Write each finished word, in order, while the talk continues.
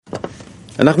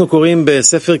We're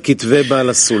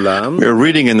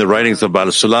reading in the writings of Baal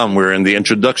HaSulam. We're in the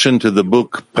introduction to the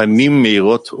book Panim,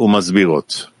 Meirot,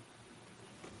 uMasbirot.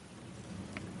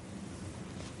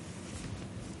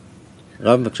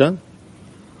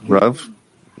 Rav?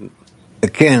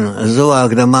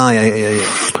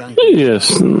 Yes,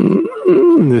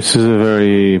 this is a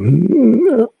very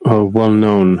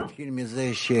well-known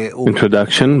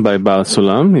introduction by Baal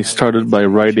HaSulam. He started by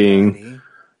writing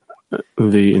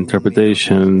the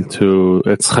interpretation to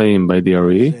Etz Chaim by the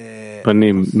Ari,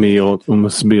 Panim, Meirot,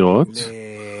 uMasbirot.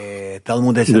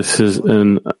 This is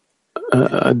an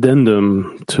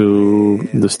addendum to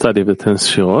the study of the 10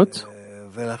 Sfirot.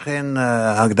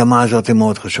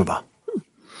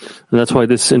 And that's why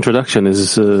this introduction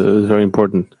is very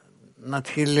important. We'll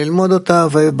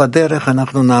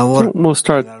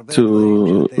start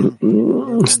to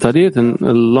study it, and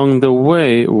along the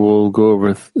way we'll go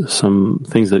over some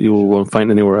things that you won't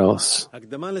find anywhere else.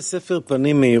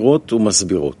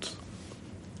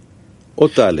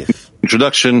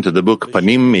 Introduction to the book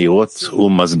Panim, Meirot,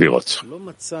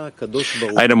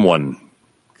 uMasbirot. Item 1.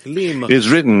 It is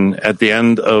written at the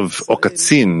end of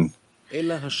Okatzin,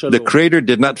 the Creator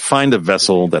did not find a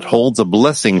vessel that holds a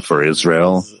blessing for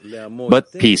Israel,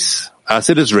 but peace. As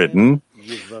it is written,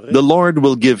 the Lord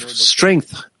will give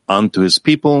strength unto his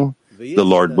people, the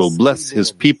Lord will bless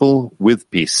his people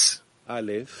with peace.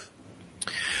 There's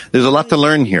a lot to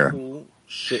learn here.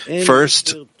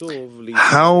 First,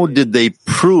 how did they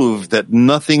prove that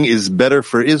nothing is better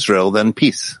for Israel than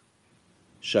peace?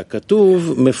 Second,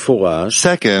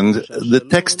 the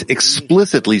text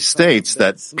explicitly states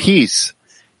that peace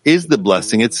is the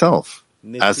blessing itself,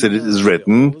 as it is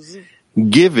written,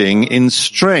 giving in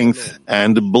strength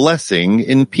and blessing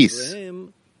in peace.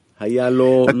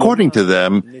 According to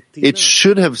them, it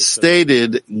should have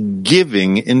stated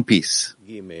giving in peace.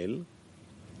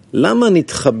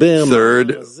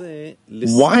 Third,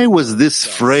 why was this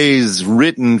phrase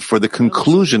written for the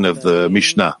conclusion of the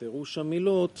Mishnah?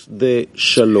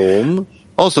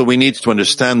 Also, we need to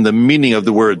understand the meaning of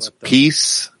the words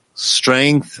peace,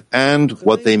 strength, and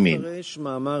what they mean.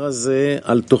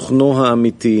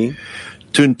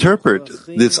 To interpret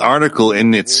this article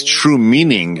in its true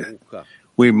meaning,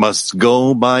 we must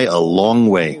go by a long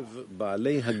way.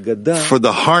 For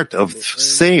the heart of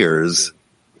sayers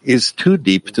is too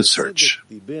deep to search.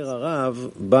 The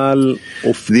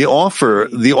author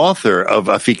of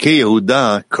Afikei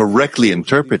Yehuda correctly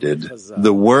interpreted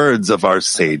the words of our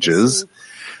sages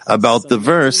about the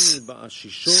verse,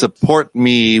 support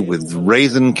me with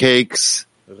raisin cakes,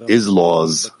 is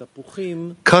laws.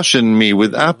 Cushion me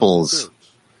with apples,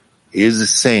 is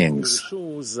sayings.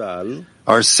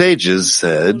 Our sages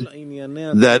said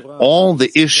that all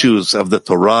the issues of the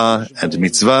Torah and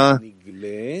mitzvah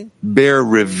bear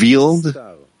revealed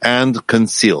and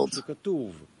concealed.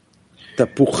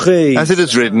 As it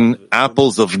is written,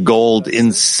 apples of gold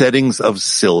in settings of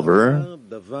silver,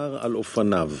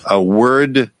 a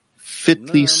word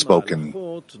fitly spoken.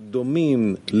 Indeed,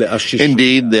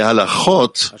 the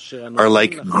halachot are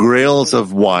like grails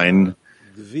of wine.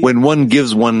 When one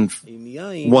gives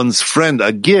one's friend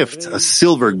a gift, a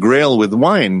silver grail with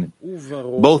wine,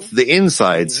 both the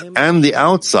insides and the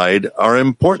outside are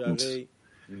important,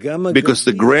 because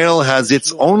the grail has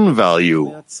its own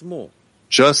value,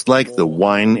 just like the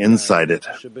wine inside it.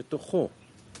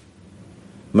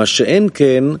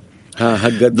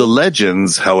 The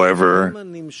legends, however,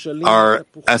 are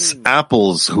as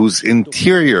apples whose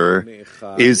interior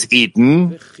is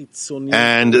eaten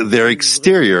and their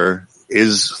exterior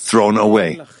is thrown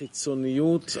away,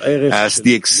 as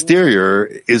the exterior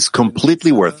is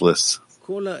completely worthless.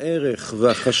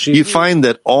 You find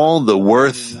that all the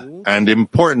worth and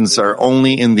importance are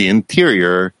only in the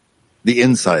interior, the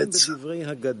insides. So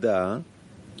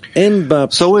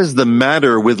is the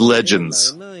matter with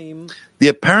legends. The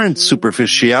apparent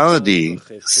superficiality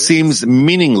seems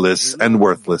meaningless and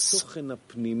worthless.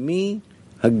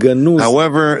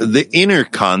 However, the inner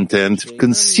content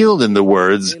concealed in the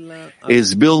words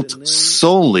is built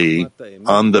solely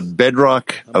on the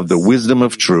bedrock of the wisdom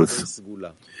of truth,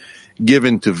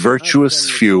 given to virtuous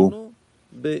few.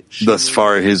 Thus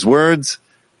far his words,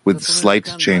 with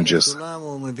slight changes. Here,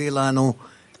 Baal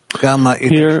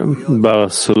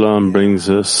HaSulam brings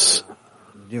us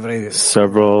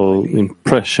several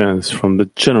impressions from the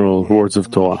general words of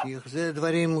Torah.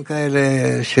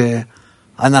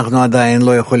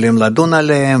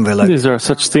 These are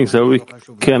such things that we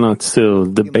cannot still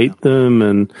debate them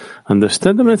and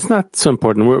understand them. It's not so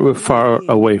important. We're far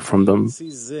away from them.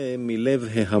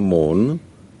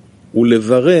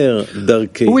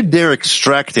 Who would dare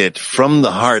extract it from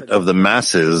the heart of the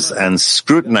masses and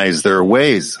scrutinize their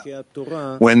ways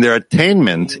when their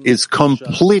attainment is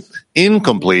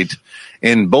incomplete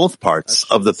in both parts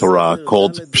of the Torah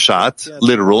called Pshat,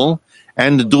 literal,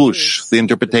 and Drush, the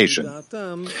interpretation?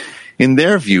 In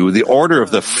their view, the order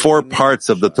of the 4 parts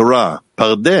of the Torah,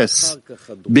 Pardes,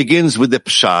 begins with the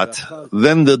Pshat,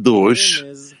 then the Drush,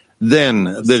 then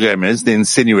the Remez, the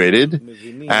insinuated,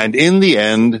 and in the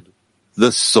end,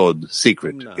 the Sod,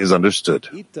 secret, is understood.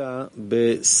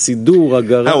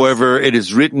 However, it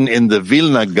is written in the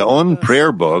Vilna Gaon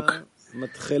prayer book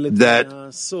that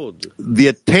the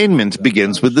attainment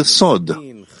begins with the Sod.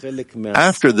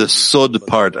 After the Sod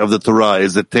part of the Torah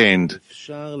is attained,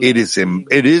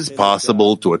 it is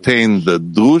possible to attain the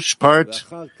Drush part,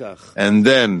 and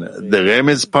then the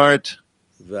Remez part,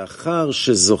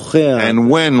 and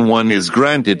when one is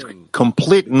granted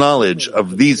complete knowledge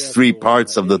of these 3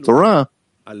 parts of the Torah,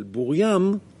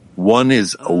 one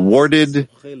is awarded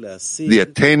the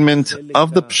attainment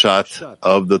of the Pshat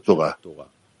of the Torah.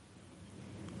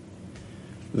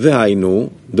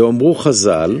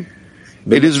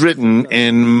 It is written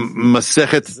in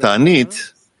Masechet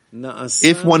Ta'anit,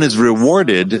 if one is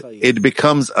rewarded, it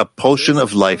becomes a potion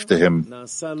of life to him.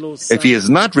 If he is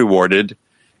not rewarded,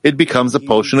 it becomes a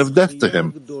potion of death to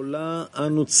him.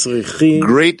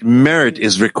 Great merit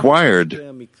is required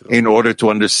in order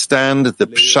to understand the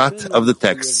pshat of the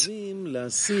texts,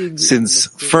 since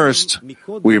first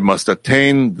we must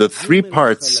attain the 3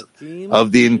 parts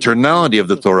of the internality of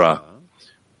the Torah,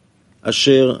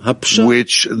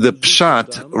 which the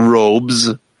pshat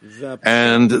robes,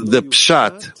 and the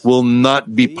pshat will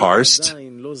not be parsed.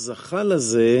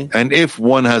 And if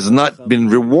one has not been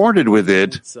rewarded with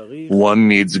it, one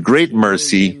needs great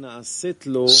mercy,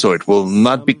 so it will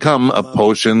not become a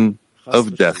potion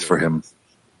of death for him.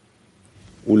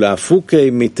 It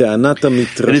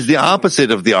is the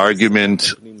opposite of the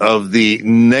argument of the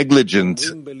negligent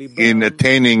in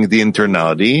attaining the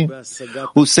internality,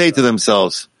 who say to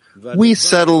themselves, we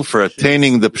settle for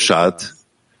attaining the pshat,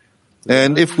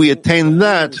 and if we attain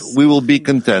that, we will be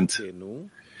content.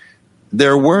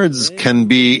 Their words can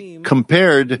be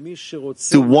compared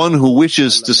to one who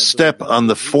wishes to step on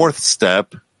the 4th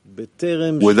step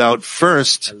without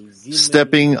first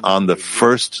stepping on the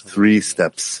first 3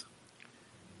 steps.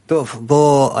 Okay,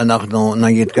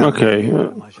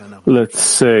 let's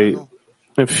say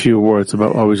a few words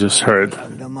about what we just heard.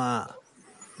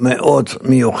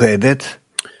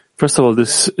 First of all,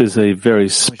 this is a very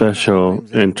special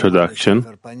introduction.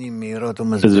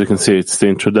 As you can see, it's the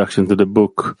introduction to the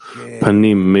book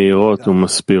Panim, Meirot,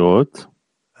 uMasbirot.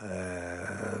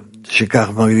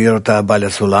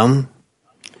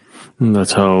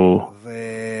 That's how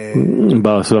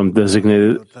Baal HaSulam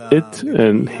designated it,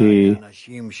 and he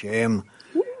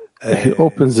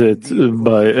opens it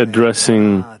by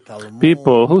addressing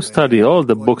people who study all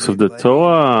the books of the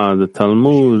Torah, the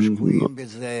Talmud,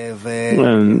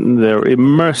 and they're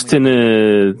immersed in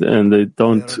it, and they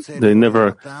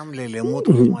never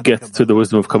get to the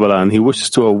wisdom of Kabbalah. And he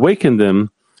wishes to awaken them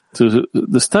to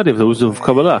the study of the wisdom of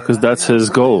Kabbalah, because that's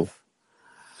his goal.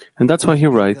 And that's why he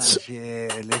writes. He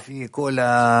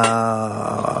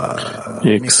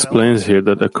explains here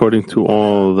that according to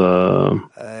all the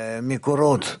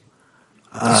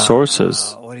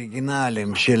sources, all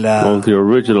the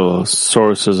original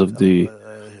sources of the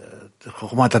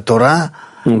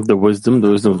wisdom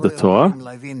of the Torah,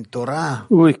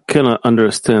 we cannot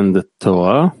understand the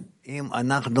Torah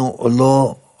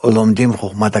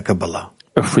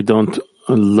if we don't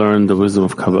learn the wisdom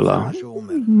of Kabbalah. At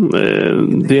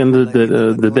the end of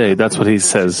the day, that's what he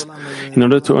says. In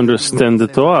order to understand the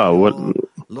Torah, what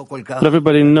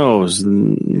everybody knows,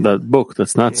 that book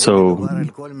that's not so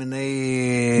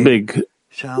big,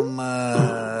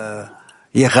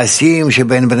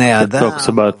 it talks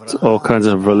about all kinds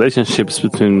of relationships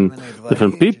between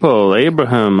different people,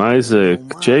 Abraham, Isaac,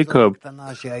 Jacob,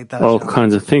 all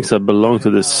kinds of things that belong to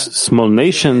this small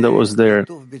nation that was there.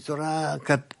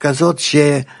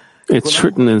 It's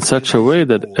written in such a way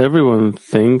that everyone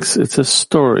thinks it's a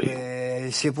story.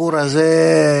 And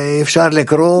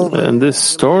this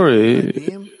story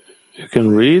you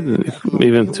can read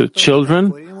even to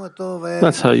children.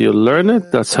 That's how you learn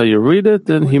it, that's how you read it,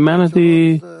 and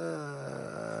humanity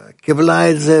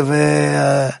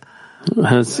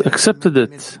has accepted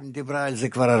it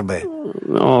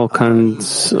in all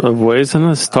kinds of ways and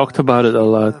has talked about it a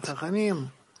lot.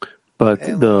 But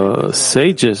the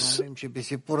sages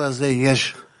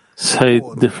say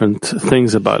different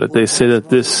things about it. They say that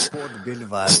this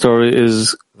story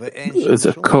is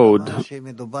a code.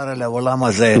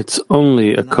 It's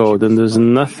only a code, and there's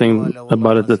nothing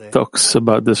about it that talks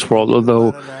about this world,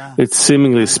 although it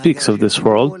seemingly speaks of this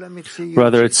world.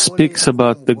 Rather, it speaks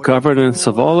about the governance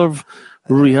of all of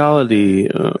reality,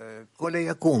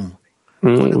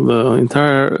 the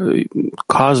entire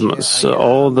cosmos,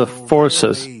 all the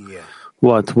forces,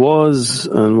 what was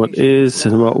and what is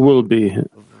and what will be,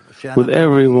 with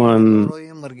everyone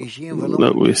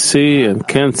that we see and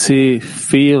can't see,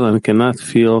 feel and cannot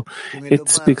feel. It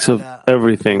speaks of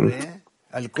everything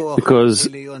because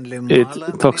it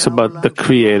talks about the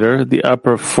Creator, the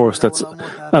upper force that's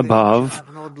above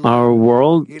our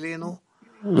world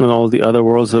and all the other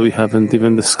worlds that we haven't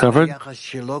even discovered,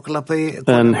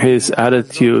 and his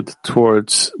attitude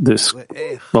towards this,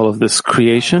 all of this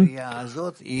creation,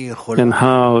 and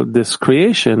how this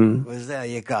creation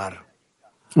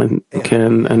and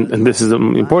this is the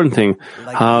important thing,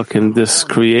 how can this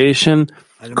creation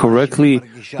correctly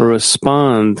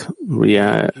respond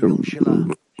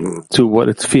to what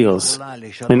it feels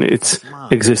in its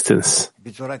existence?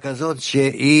 It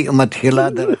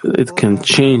can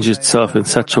change itself in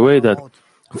such a way that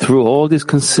through all these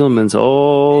concealments,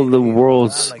 all the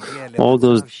worlds, all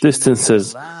those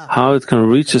distances, how it can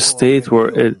reach a state where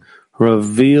it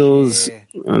reveals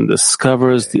and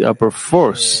discovers the upper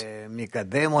force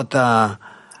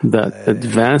that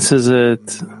advances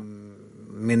it,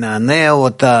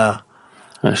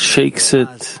 shakes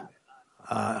it,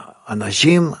 and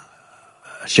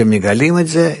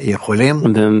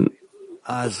then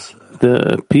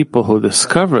the people who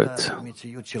discover it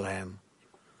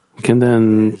can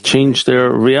then change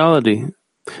their reality.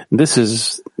 This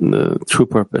is the true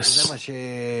purpose. That's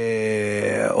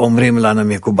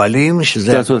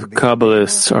what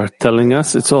Kabbalists are telling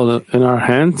us. It's all in our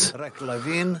hands.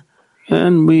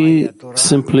 And we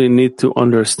simply need to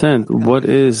understand what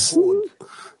is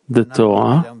the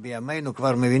Torah,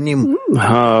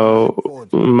 how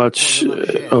much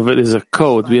of it is a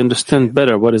code. We understand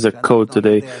better what is a code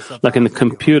today, like in the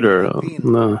computer,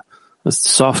 the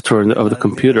software of the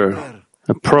computer,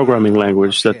 a programming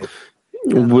language that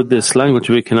with this language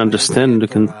we can understand and we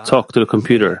can talk to the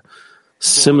computer.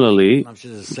 Similarly,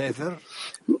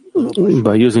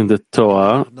 by using the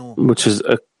Torah, which is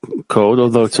a code,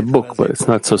 although it's a book, but it's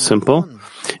not so simple.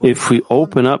 If we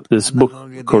open up this book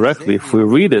correctly, if we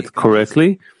read it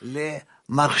correctly, through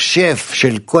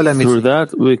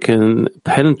that we can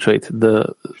penetrate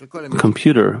the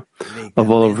computer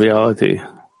of all of reality.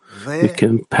 We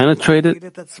can penetrate it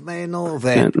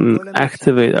and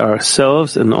activate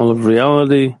ourselves and all of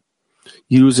reality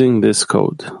using this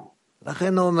code. That's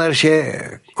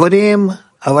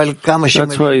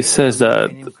why he says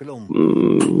that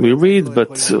we read,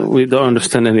 but we don't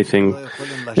understand anything,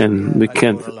 and we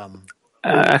can't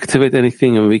activate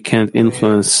anything, and we can't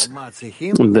influence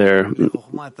their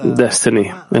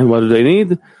destiny. And what do they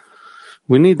need?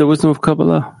 We need the wisdom of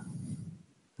Kabbalah.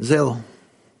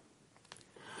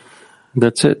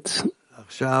 That's it.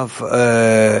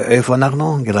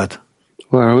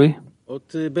 Where are we?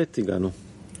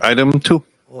 Item 2.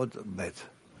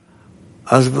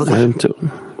 Item 2.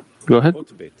 Go ahead.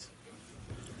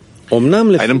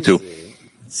 Item 2.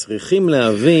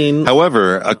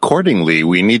 However, accordingly,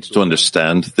 we need to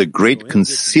understand the great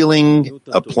concealing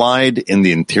applied in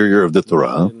the interior of the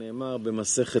Torah.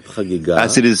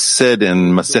 As it is said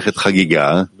in Masechet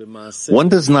Chagiga, one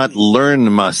does not learn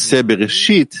Maaseh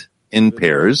Bereshit in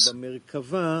pairs,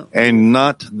 and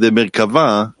not the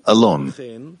Merkava alone.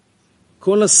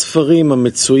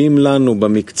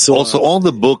 Also, all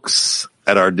the books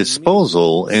at our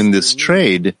disposal in this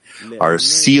trade are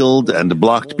sealed and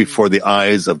blocked before the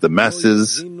eyes of the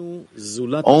masses.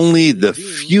 Only the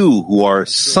few who are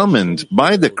summoned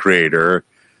by the Creator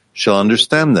shall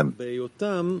understand them,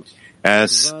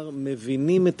 as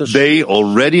they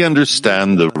already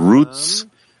understand the roots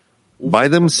by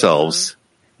themselves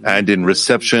and in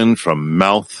reception from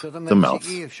mouth to mouth.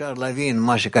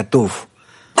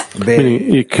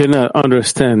 Meaning, you cannot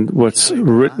understand what's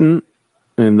written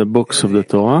in the books of the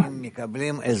Torah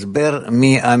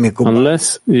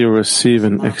unless you receive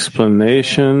an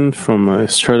explanation from a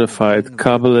certified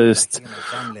Kabbalist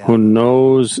who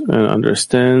knows and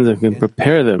understands and can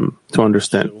prepare them to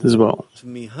understand as well.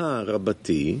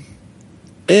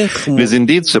 It is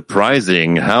indeed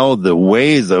surprising how the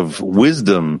ways of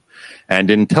wisdom and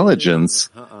intelligence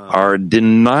are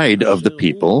denied of the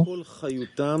people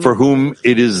for whom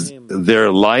it is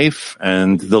their life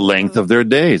and the length of their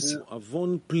days.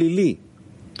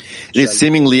 It is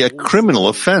seemingly a criminal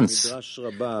offense.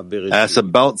 As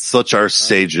about such our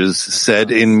sages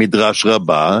said in Midrash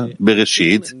Rabbah,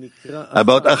 Bereshit,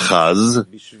 about Achaz,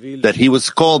 that he was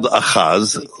called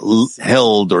Achaz,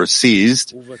 held or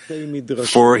seized,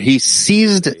 for he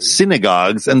seized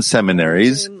synagogues and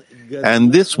seminaries,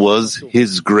 and this was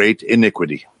his great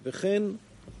iniquity.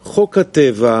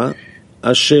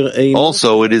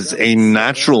 Also, it is a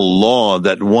natural law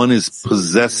that one is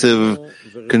possessive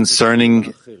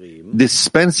concerning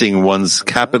dispensing one's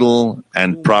capital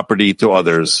and property to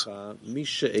others.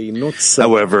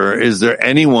 However, is there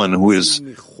anyone who is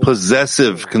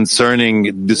possessive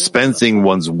concerning dispensing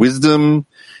one's wisdom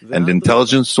and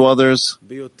intelligence to others?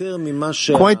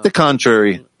 Quite the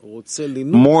contrary.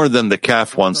 More than the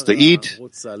calf wants to eat,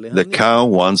 the cow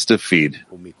wants to feed.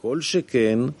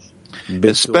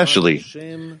 Especially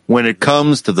when it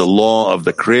comes to the law of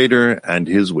the Creator and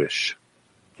His wish.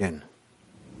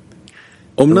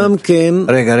 Hold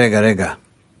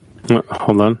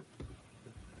on.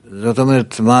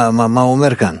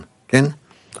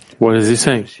 What is he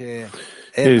saying?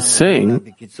 He's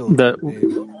saying that,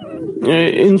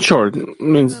 in short,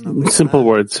 in simple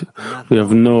words, we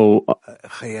have no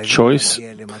choice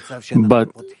but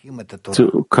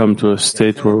to come to a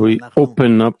state where we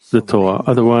open up the Torah.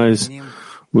 Otherwise,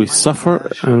 we suffer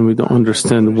and we don't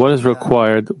understand what is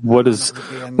required, what does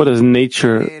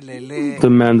nature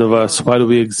demand of us, why do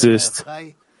we exist.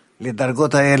 These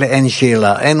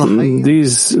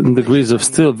degrees of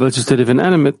still, vegetative and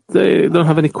animate, they don't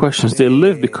have any questions. They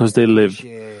live because they live.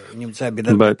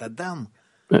 But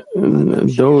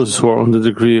those who are on the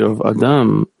degree of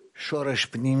Adam,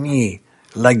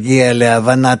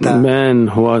 man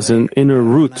who has an inner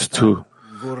root to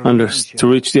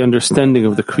reach the understanding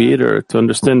of the Creator, to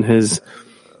understand his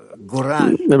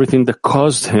everything that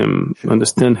caused him,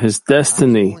 understand his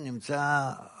destiny.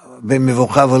 He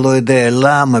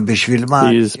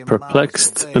is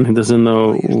perplexed and he doesn't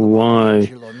know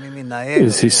why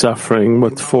is he suffering,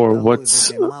 what for, what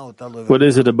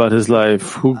is it about his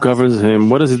life, who governs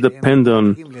him, what does he depend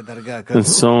on, and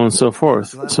so on and so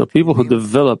forth. So people who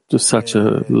develop to such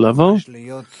a level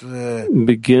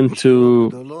begin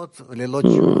to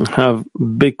have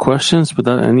big questions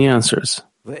without any answers.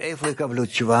 And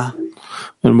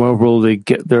where will they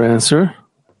get their answer?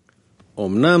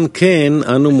 Indeed,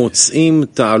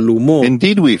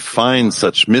 we find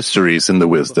such mysteries in the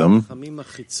wisdom,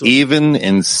 even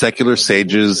in secular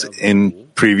sages in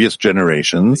previous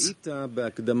generations.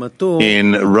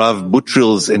 In Rav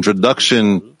Butril's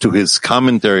introduction to his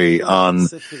commentary on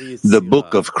the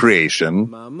Book of Creation,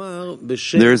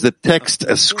 there is a text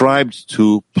ascribed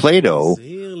to Plato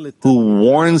who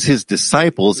warns his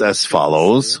disciples as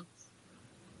follows: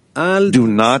 do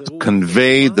not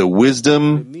convey the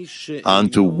wisdom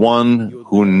unto one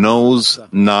who knows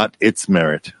not its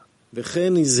merit.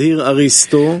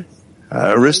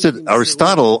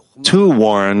 Aristotle too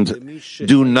warned,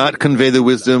 do not convey the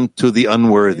wisdom to the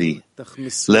unworthy,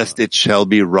 lest it shall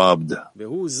be robbed. He,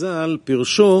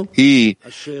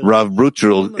 Rav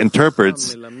Butril,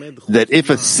 interprets that if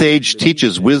a sage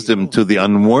teaches wisdom to the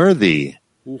unworthy,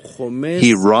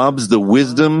 he robs the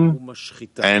wisdom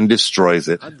and destroys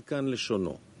it.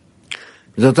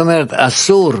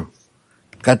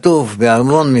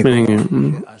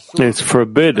 Meaning, it's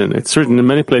forbidden, it's written in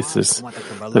many places,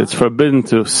 that it's forbidden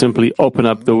to simply open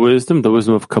up the wisdom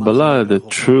of Kabbalah, the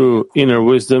true inner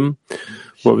wisdom,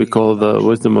 what we call the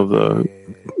wisdom of the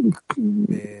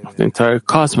entire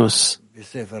cosmos,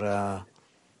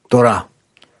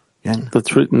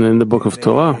 that's written in the book of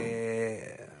Torah.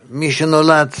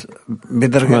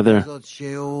 Rather,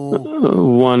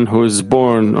 one who is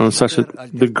born on such a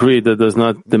degree that does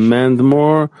not demand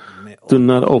more, do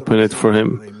not open it for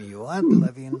him.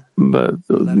 But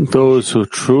those who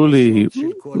truly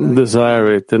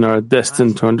desire it and are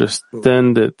destined to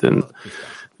understand it and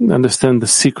understand the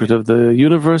secret of the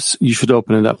universe, you should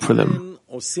open it up for them.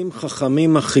 The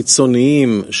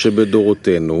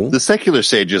secular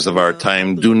sages of our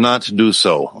time do not do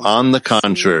so. On the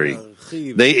contrary,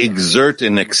 they exert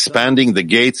in expanding the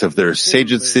gates of their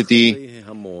sagacity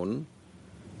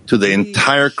to the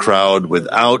entire crowd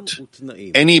without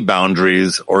any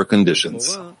boundaries or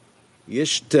conditions.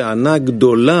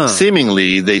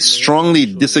 Seemingly, they strongly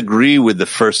disagree with the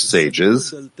first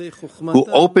sages, who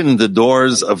opened the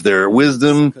doors of their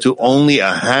wisdom to only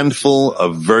a handful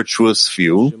of virtuous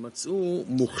few,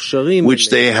 which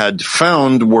they had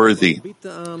found worthy,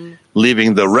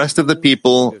 leaving the rest of the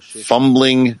people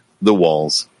fumbling the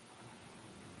walls.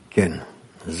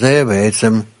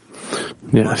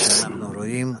 Yes.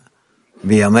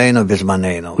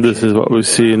 This is what we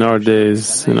see in our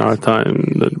days, in our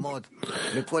time.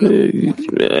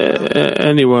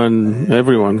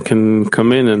 Everyone can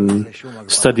come in and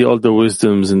study all the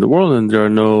wisdoms in the world, and there are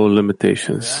no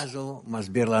limitations.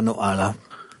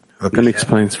 Then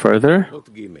explains further.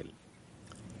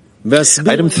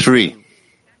 Item 3.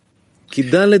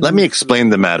 Let me explain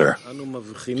the matter.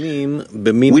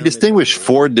 We distinguish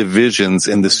 4 divisions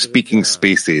in the speaking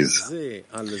species,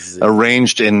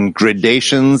 arranged in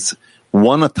gradations,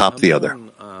 one atop the other.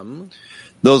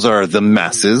 Those are the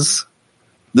masses,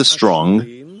 the strong,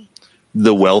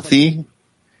 the wealthy,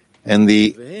 and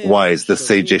the wise, the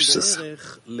sages.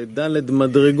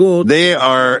 They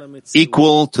are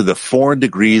equal to the 4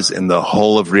 degrees in the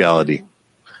whole of reality,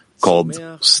 called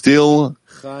still,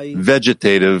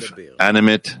 vegetative,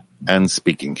 animate, and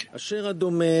speaking.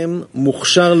 The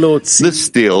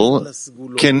still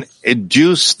can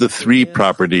educe the 3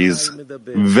 properties,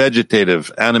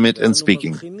 vegetative, animate, and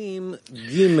speaking.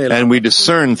 And we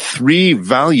discern 3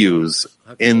 values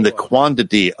in the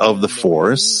quantity of the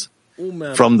force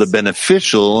from the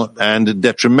beneficial and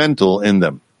detrimental in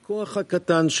them.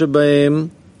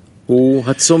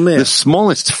 The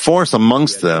smallest force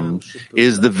amongst them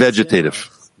is the vegetative.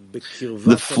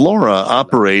 The flora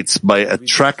operates by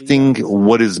attracting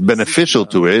what is beneficial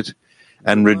to it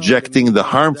and rejecting the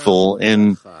harmful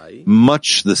in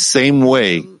much the same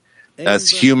way as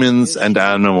humans and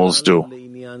animals do.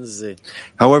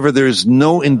 However, there is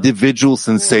no individual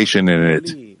sensation in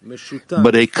it,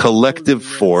 but a collective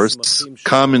force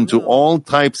common to all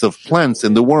types of plants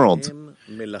in the world,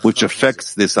 which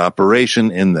affects this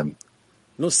operation in them.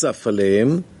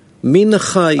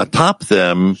 Atop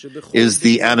them is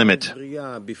the animate.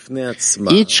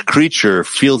 Each creature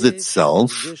feels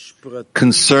itself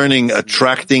concerning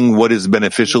attracting what is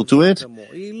beneficial to it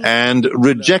and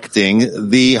rejecting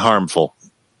the harmful.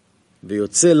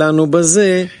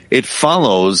 It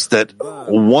follows that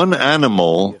one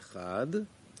animal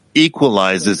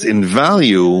equalizes in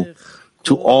value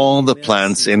to all the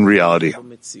plants in reality.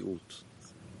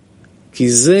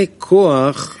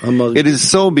 It is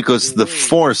so because the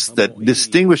force that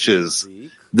distinguishes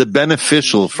the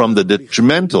beneficial from the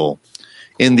detrimental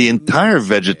in the entire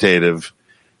vegetative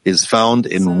is found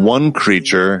in one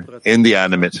creature in the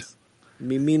animate,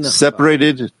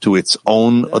 separated to its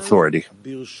own authority.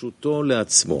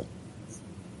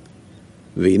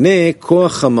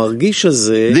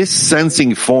 This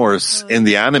sensing force in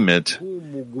the animate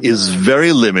is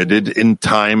very limited in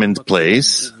time and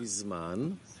place,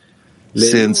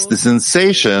 since the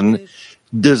sensation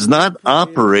does not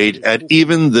operate at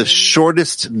even the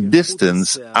shortest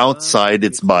distance outside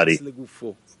its body.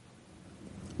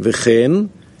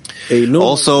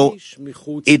 Also,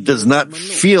 it does not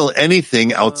feel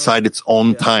anything outside its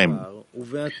own time,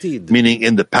 meaning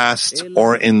in the past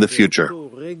or in the future,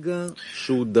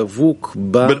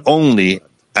 but only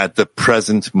at the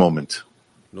present moment.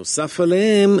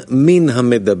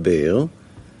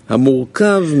 Atop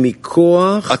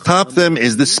them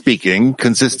is the speaking,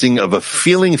 consisting of a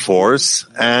feeling force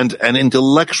and an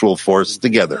intellectual force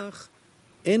together.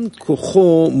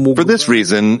 For this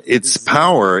reason, its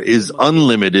power is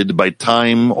unlimited by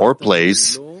time or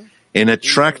place in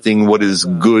attracting what is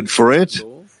good for it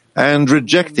and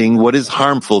rejecting what is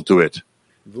harmful to it,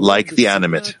 like the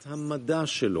animate.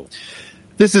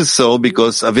 This is so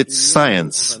because of its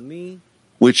science,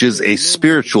 which is a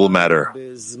spiritual matter,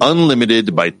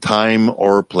 unlimited by time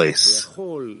or place.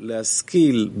 One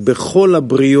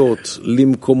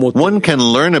can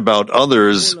learn about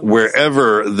others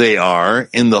wherever they are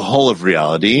in the whole of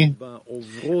reality,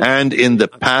 and in the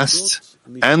past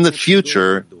and the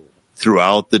future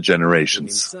throughout the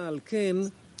generations.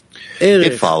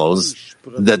 It follows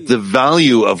that the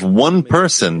value of one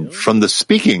person from the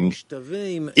speaking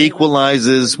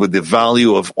equalizes with the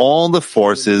value of all the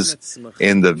forces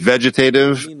in the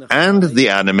vegetative and the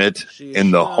animate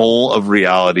in the whole of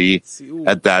reality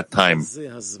at that time,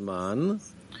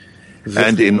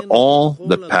 and in all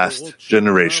the past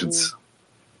generations.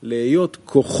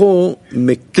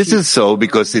 This is so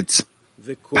because its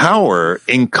power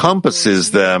encompasses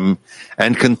them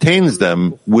and contains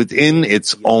them within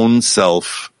its own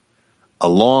self,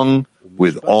 along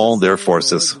with all their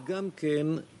forces.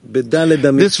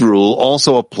 This rule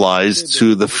also applies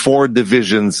to the 4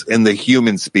 divisions in the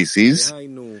human species,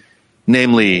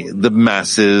 namely the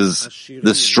masses,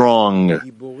 the strong,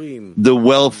 the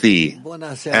wealthy,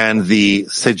 and the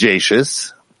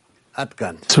sagacious.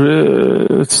 So,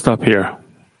 let's stop here.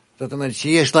 Meaning,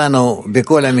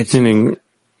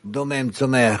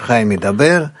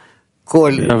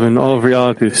 in all of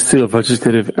reality still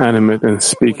vegetative, animate, and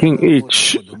speaking.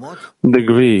 Each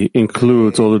degree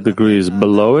includes all the degrees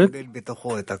below it.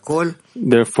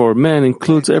 Therefore, man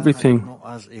includes everything.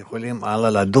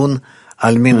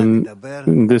 And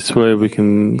in this way, we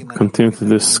can continue to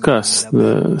discuss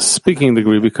the speaking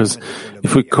degree, because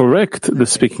if we correct the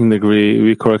speaking degree,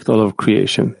 we correct all of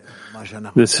creation.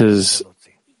 This is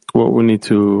what we need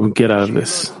to get out of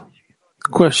this.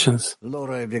 Questions? I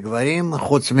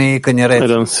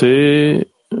don't see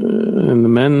in the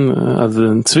men other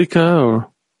than Tzvika or...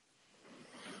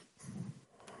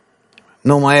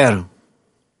 No, Meir.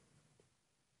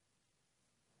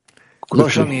 לא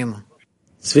שומעים.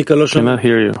 צביקה לא שומעים. Cannot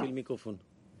hear you.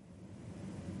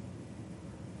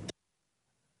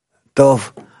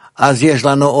 טוב, אז יש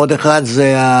לנו עוד אחד,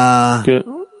 זה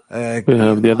We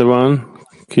have the other one,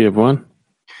 Kiev one.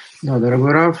 Да,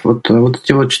 дорогой Рав, вот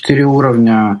эти вот 4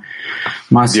 уровня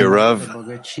массы,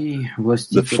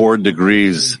 the 4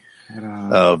 degrees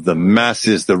of the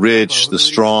masses, the rich, the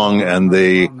strong, and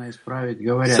the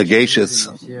sagacious.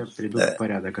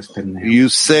 You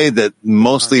say that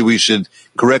mostly we should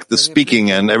correct the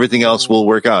speaking and everything else will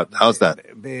work out. How's that?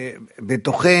 It's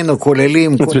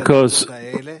because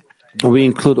we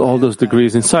include all those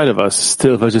degrees inside of us,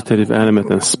 still vegetative, animate,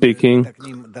 and speaking.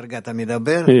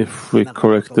 If we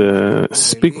correct the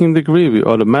speaking degree, we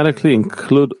automatically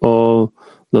include all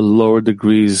the lower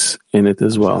degrees in it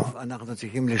as well.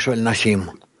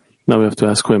 Now we have to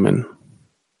ask women.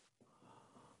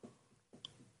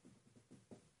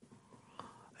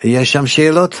 יש שם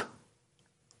שאלות?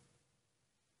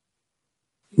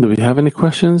 Do we have any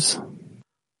questions?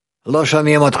 לא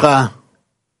שומעים אותך.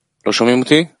 לא שומעים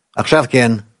אותי? עכשיו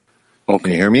כן. Can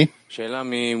you hear me?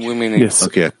 Yes.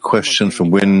 Okay, a question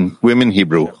from women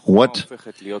Hebrew. What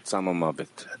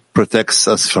protects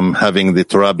us from having the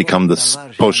Torah become the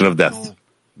potion of death?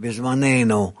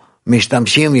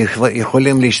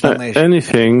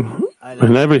 Anything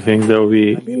and everything that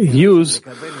we use,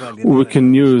 we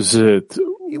can use it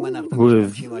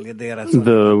with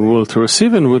the will to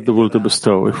receive and with the will to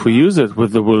bestow. If we use it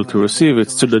with the will to receive,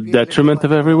 it's to the detriment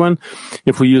of everyone.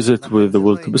 If we use it with the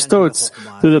will to bestow, it's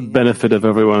to the benefit of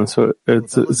everyone. So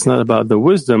it's not about the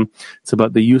wisdom, it's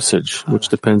about the usage, which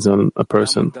depends on a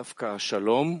person.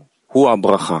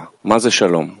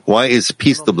 Why is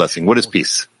peace the blessing? What is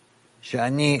peace?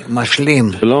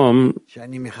 Shalom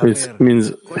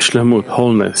means shlemut,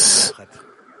 wholeness.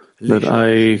 That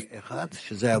I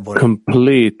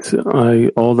complete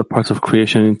all the parts of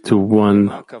creation into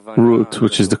one root,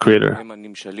 which is the Creator.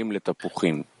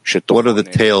 What are the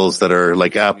tails that are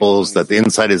like apples, that the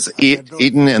inside is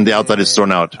eaten and the outside is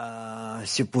thrown out?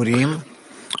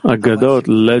 Agadot,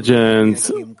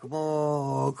 legends,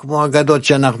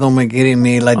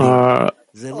 are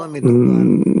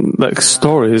like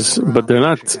stories, but they're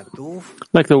not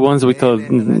like the ones we tell,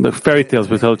 the fairy tales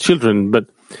we tell children, but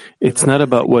it's not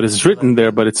about what is written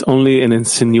there, but it's only an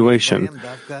insinuation.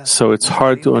 So it's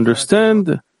hard to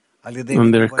understand,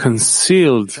 and they're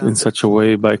concealed in such a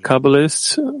way by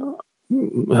Kabbalists.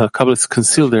 Kabbalists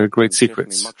conceal their great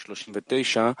secrets. A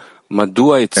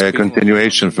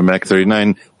continuation from Act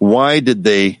 39. Why did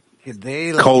they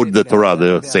code the Torah,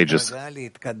 the sages?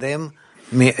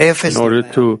 In order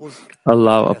to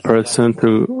allow a person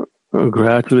to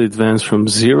gradually advance from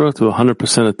 0 to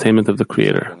 100% attainment of the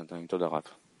Creator.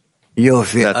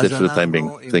 That's it for the time being.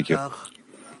 Thank you.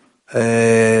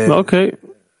 Okay.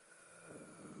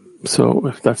 So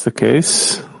if that's the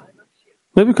case,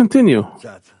 maybe continue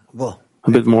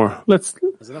a bit more. Let's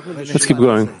keep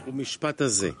going.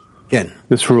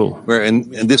 This rule. We're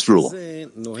in this rule.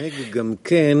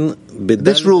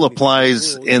 This rule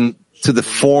applies to the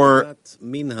 4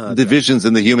 divisions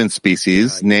in the human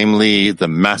species, namely the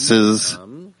masses,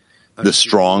 the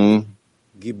strong,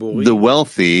 the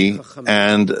wealthy,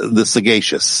 and the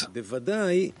sagacious.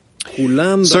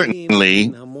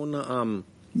 Certainly,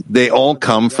 they all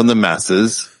come from the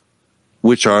masses,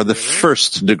 which are the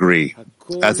first degree.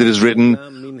 As it is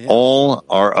written, all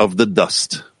are of the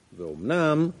dust.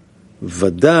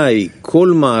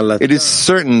 It is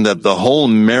certain that the whole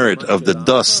merit of the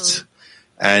dust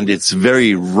and its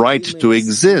very right to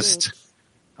exist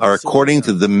are according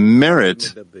to the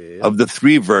merit of the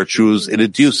 3 virtues it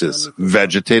adduces: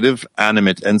 vegetative,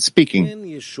 animate, and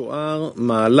speaking.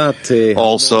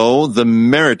 Also, the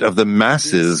merit of the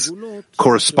masses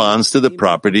corresponds to the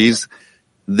properties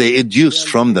they adduce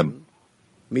from them.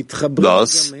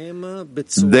 Thus,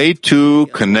 they too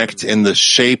connect in the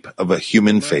shape of a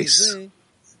human face.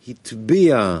 For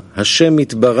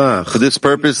this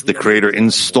purpose, the Creator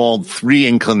installed 3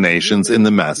 inclinations in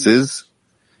the masses,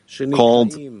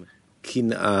 called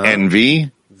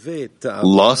envy,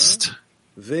 lust,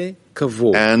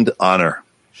 and honor.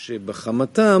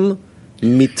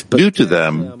 Due to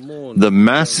them, the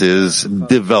masses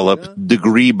develop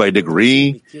degree by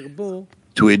degree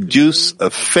to educe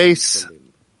a face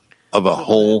of a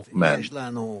whole man.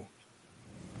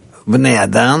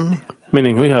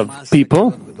 Meaning we have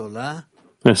people,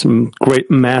 there's some great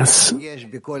mass, and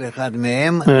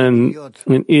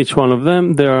in each one of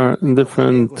them there are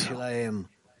different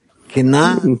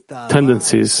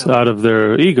tendencies out of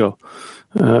their ego.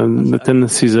 The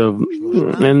tendencies of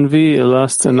envy,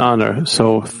 lust, and honor.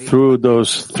 So through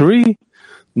those three,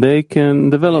 they can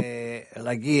develop. And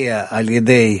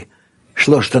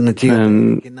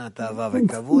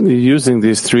using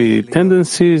these three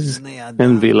tendencies,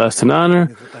 envy, lust, and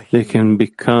honor, they can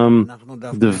become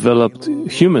developed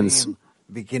humans.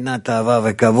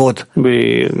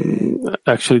 We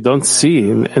actually don't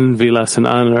see envy, lust, and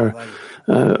honor.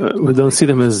 We don't see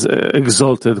them as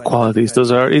exalted qualities.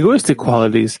 Those are egoistic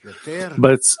qualities.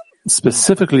 But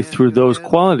specifically through those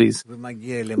qualities,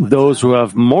 those who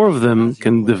have more of them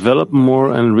can develop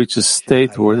more and reach a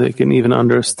state where they can even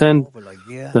understand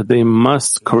that they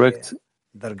must correct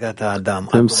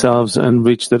themselves and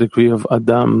reach the degree of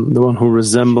Adam, the one who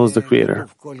resembles the Creator.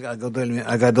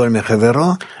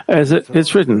 As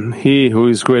it's written, he who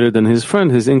is greater than his friend,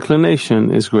 his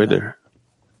inclination is greater.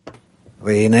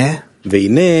 Here,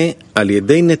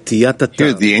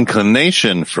 the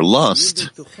inclination for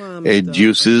lust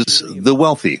educes the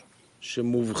wealthy.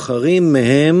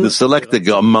 The selected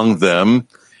among them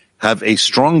have a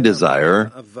strong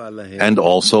desire and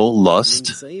also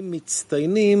lust.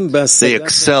 They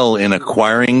excel in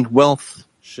acquiring wealth,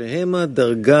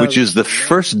 which is the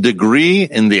first degree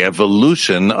in the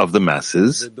evolution of the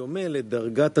masses.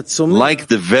 Like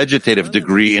the vegetative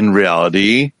degree in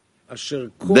reality,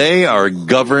 they are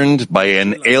governed by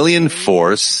an alien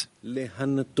force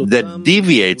that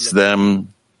deviates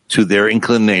them to their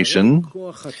inclination,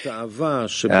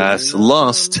 as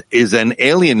lust is an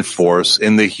alien force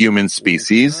in the human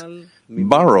species,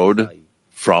 borrowed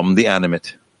from the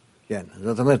animate.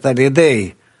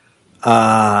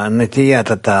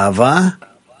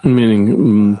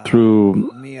 Meaning through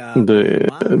the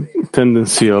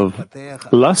tendency of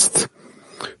lust,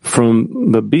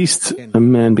 from the beast, a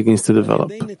man begins to develop.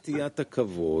 Through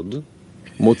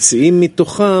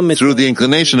the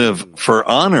inclination for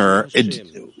honor,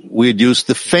 we deduce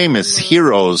the famous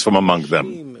heroes from among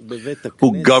them,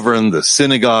 who govern the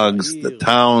synagogues, the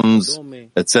towns,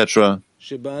 etc.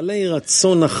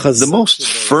 The most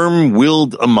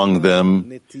firm-willed among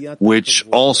them, which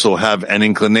also have an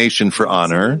inclination for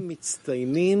honor,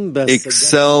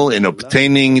 excel in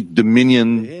obtaining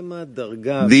dominion.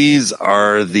 These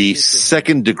are the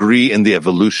second degree in the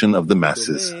evolution of the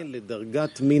masses.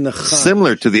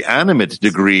 Similar to the animate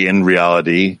degree in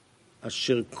reality,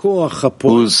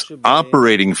 whose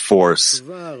operating force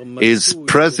is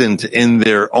present in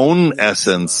their own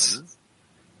essence,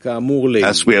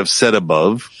 as we have said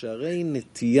above.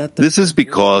 This is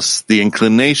because the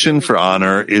inclination for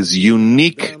honor is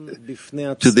unique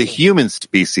to the human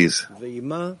species,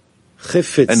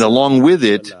 and along with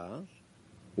it,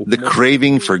 the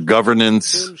craving for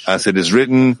governance, as it is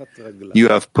written, you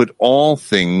have put all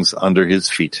things under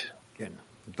his feet.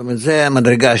 This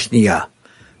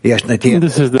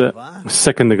is the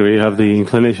second degree. You have the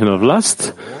inclination of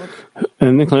lust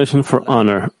and the inclination for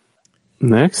honor.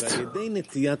 Next.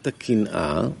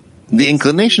 The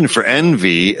inclination for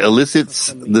envy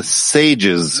elicits the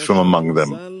sages from among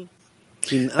them.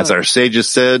 As our sages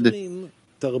said,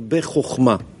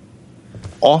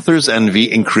 author's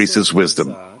envy increases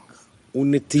wisdom.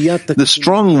 The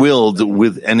strong-willed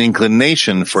with an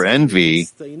inclination for envy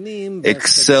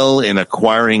excel in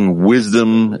acquiring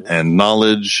wisdom and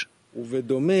knowledge.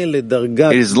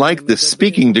 It is like the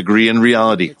speaking degree in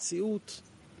reality,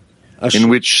 in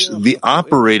which the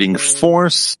operating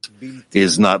force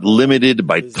is not limited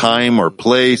by time or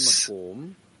place,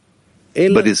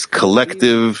 but is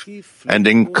collective and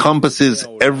encompasses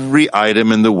every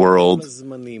item in the world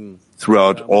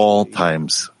throughout all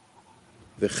times.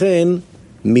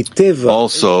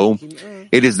 Also,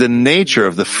 it is the nature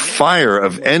of the fire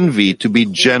of envy to be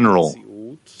general,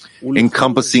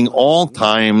 encompassing all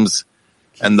times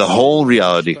and the whole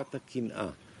reality.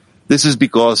 This is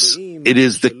because it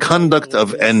is the conduct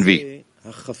of envy.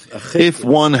 If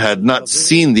one had not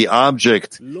seen the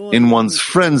object in one's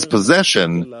friend's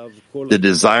possession, the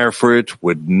desire for it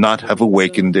would not have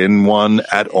awakened in one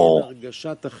at all. You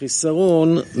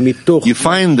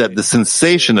find that the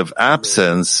sensation of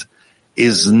absence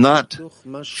is not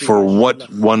for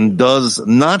what one does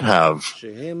not have,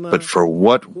 but for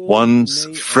what one's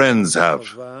friends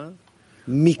have.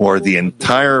 or the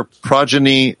entire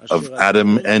progeny of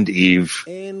Adam and Eve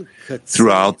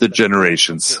throughout the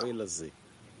generations.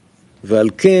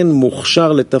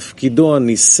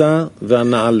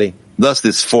 Thus,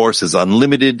 this force is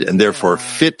unlimited and therefore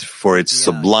fit for its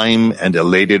sublime and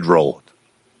elated role.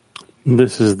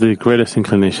 This is the greatest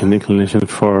inclination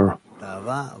for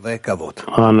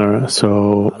honor.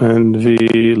 So,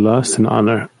 envy, lust, and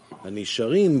honor.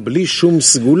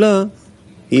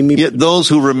 Yet those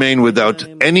who remain without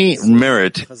any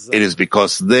merit, it is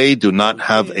because they do not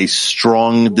have a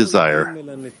strong desire.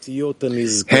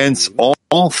 Hence,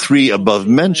 all three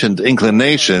above-mentioned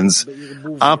inclinations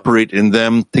operate in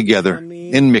them together,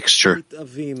 in mixture.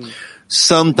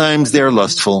 Sometimes they are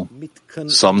lustful,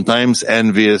 sometimes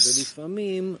envious,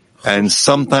 and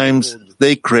sometimes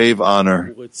they crave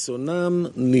honor.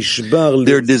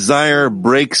 Their desire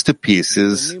breaks to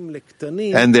pieces,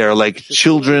 and they are like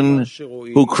children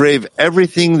who crave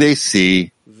everything they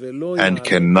see and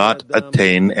cannot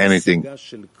attain anything.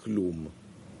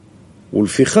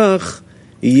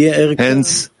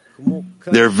 Hence,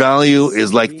 their value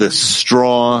is like the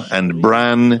straw and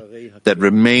bran that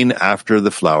remain after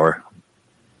the flower.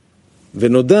 It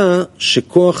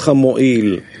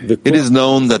is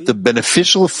known that the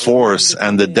beneficial force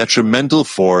and the detrimental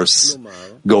force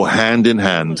go hand in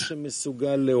hand.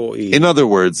 In other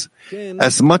words,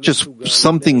 as much as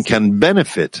something can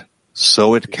benefit,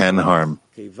 so it can harm.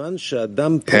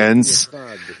 Hence,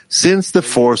 since the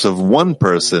force of one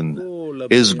person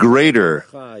is greater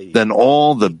than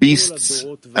all the beasts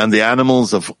and the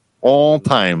animals of all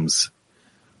times,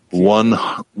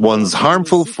 one's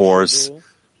harmful force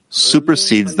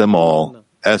supersedes them all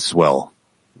as well.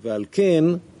 Thus,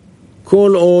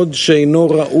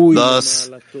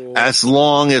 as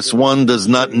long as one does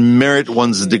not merit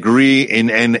one's degree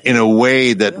in a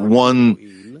way that one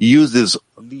uses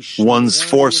one's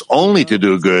force only to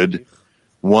do good,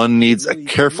 one needs a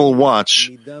careful watch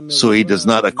so he does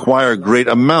not acquire great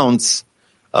amounts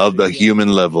of the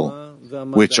human level,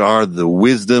 which are the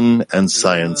wisdom and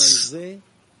science.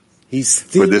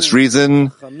 For this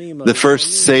reason, the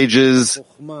first sages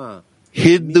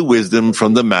hid the wisdom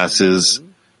from the masses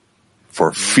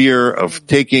for fear of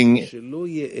taking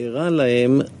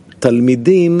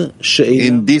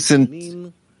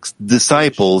indecent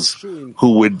disciples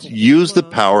who would use the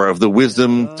power of the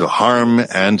wisdom to harm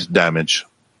and damage.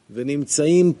 These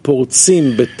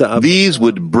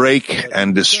would break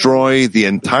and destroy the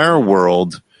entire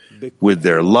world with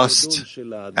their lust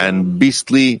and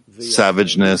beastly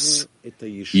savageness,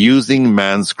 using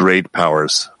man's great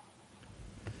powers.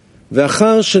 When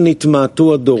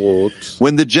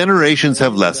the generations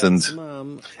have lessened,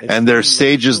 and their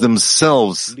sages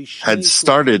themselves had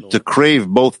started to crave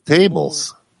both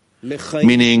tables,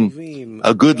 meaning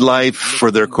a good life for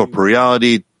their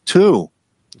corporeality too,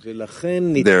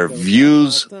 their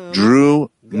views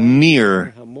drew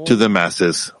near to the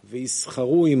masses.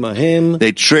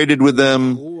 They traded with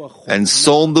them and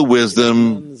sold the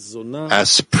wisdom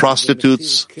as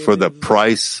prostitutes for the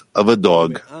price of a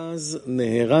dog.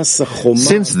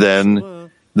 Since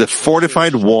then, the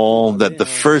fortified wall that the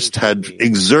first had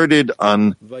exerted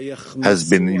on has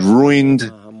been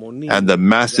ruined, and the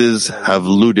masses have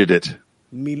looted it.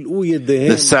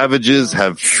 The savages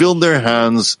have filled their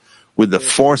hands with the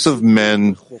force of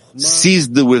men,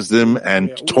 seized the wisdom,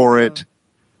 and tore it.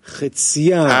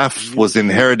 Half was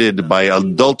inherited by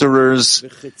adulterers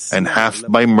and half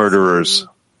by murderers,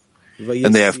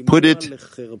 and they have put it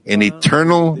in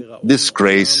eternal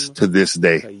disgrace to this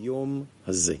day.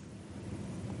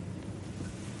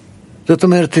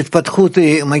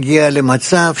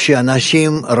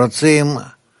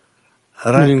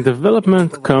 Meaning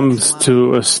development comes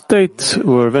to a state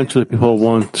where eventually people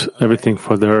want everything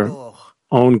for their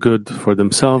own good, for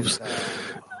themselves,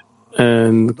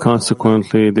 and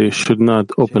consequently they should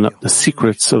not open up the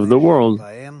secrets of the world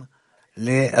that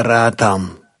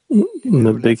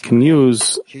they can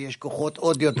use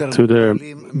to their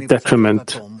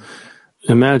detriment.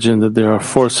 Imagine that there are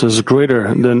forces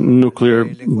greater than nuclear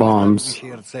bombs,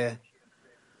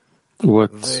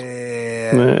 what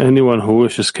anyone who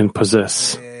wishes can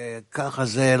possess. That's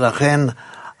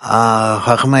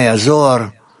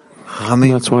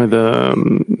why the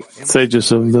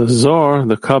sages of the Zohar,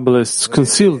 the Kabbalists,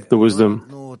 concealed the wisdom,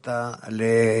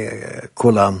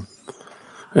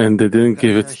 and they didn't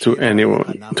give it to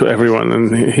everyone.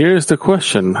 And here's the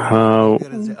question: how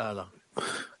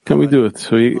can we do it?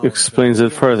 So he explains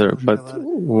it further, but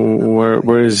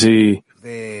where is he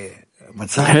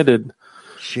headed?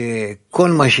 We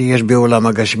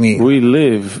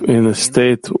live in a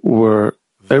state where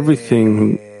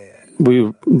everything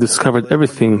we've discovered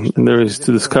everything there is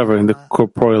to discover in the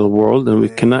corporeal world, and we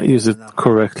cannot use it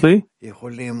correctly.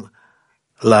 And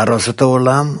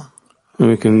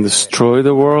we can destroy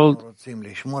the world.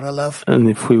 And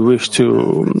if we wish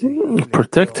to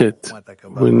protect it,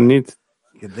 we need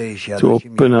to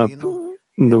open up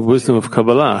the wisdom of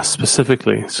Kabbalah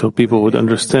specifically, so people would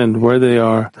understand where they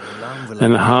are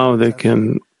and how they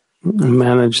can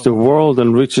manage the world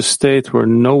and reach a state where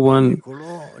no one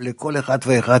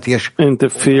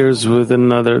interferes with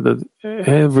another, that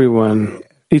everyone,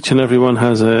 each and everyone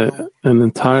has an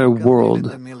entire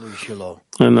world,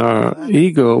 and our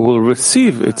ego will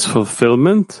receive its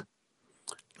fulfillment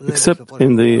except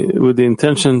with the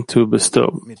intention to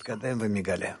bestow.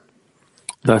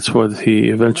 That's what he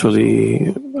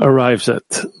eventually arrives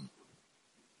at.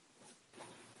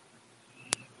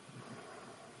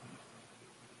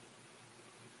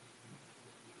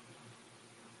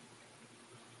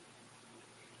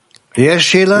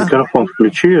 Микрофон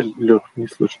включи, Лёх, не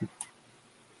слышно.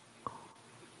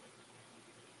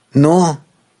 Ну?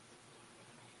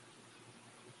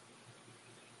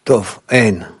 טוב,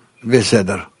 אין,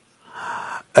 בסדר.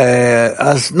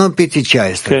 אז נו, פיטי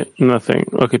 19. Okay, nothing.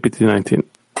 Okay, PT 19.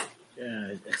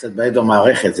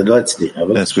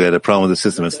 Yes, we had a problem with the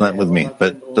system. It's not with me,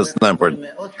 but that's not important.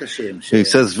 He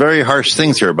says very harsh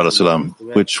things here about HaSulam,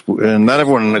 which not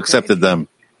everyone accepted them.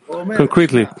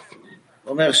 Concretely.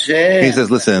 He says,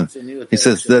 listen, he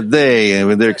says that they,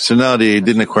 with their externality,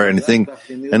 didn't acquire anything,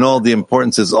 and all the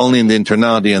importance is only in the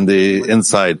internality and the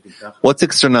inside. What's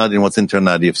externality and what's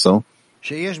internality, if so?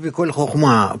 But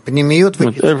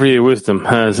every wisdom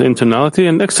has internality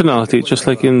and externality, just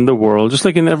like in the world, just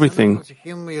like in everything.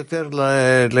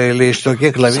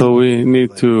 So we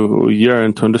need to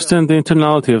yearn to understand the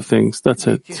internality of things. That's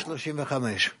it.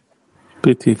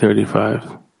 PT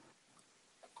 35.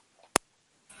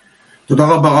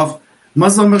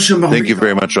 Thank you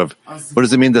very much, Rav. What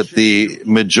does it mean that the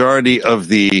majority of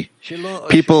the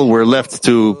people were left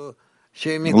to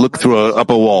look through up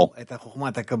a wall? The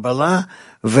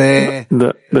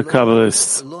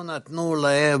Kabbalists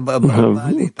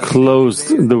have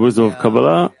closed the wisdom of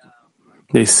Kabbalah.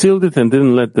 They sealed it and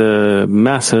didn't let the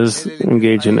masses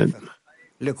engage in it.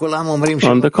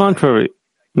 On the contrary,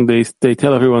 they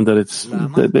tell everyone that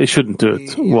they shouldn't do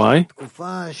it. Why?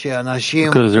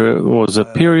 Because there was a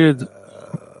period.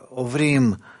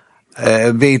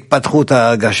 There's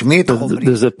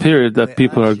a period that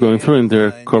people are going through in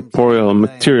their corporeal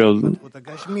material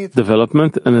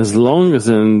development, and as long as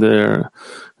in their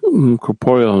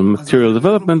corporeal material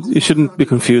development, you shouldn't be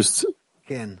confused.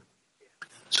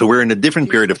 So we're in a different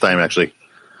period of time, actually.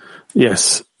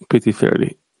 Yes, PT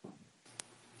 30.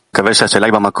 I hope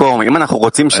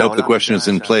the question is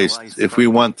in place. If we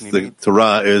want the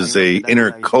Torah is a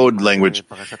inner code language,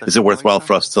 is it worthwhile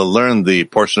for us to learn the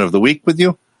portion of the week with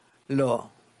you? No.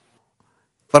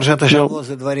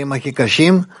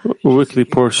 Weekly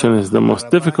portion is the most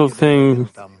difficult thing,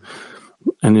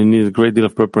 and you need a great deal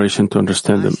of preparation to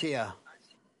understand them.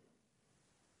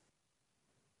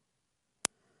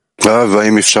 Rav,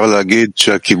 can we say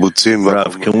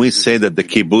that the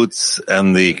kibbutz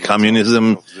and the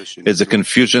communism is a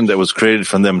confusion that was created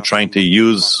from them trying to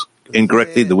use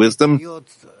incorrectly the wisdom?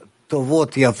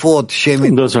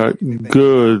 Those are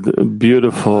good,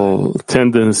 beautiful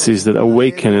tendencies that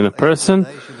awaken in a person,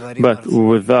 but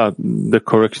without the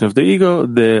correction of the ego,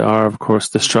 they are, of course,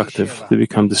 destructive. They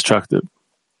become destructive.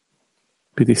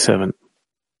 PT 7.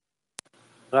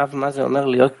 Rav,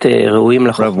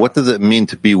 what does it mean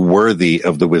to be worthy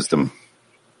of the wisdom?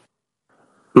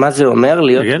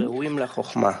 Again?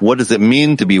 What does it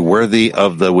mean to be worthy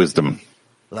of the wisdom?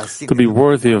 To be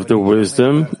worthy of the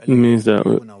wisdom means that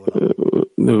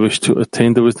we wish to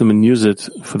attain the wisdom and use it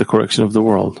for the correction of the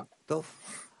world.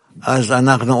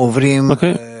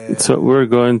 Okay, so we're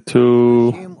going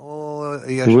to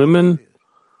women.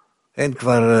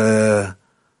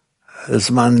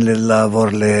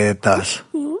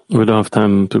 We don't have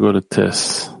time to go to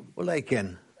tests.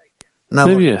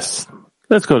 Maybe yes.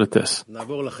 Let's go to tests. We're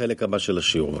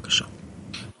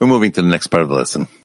moving to the next part of the lesson.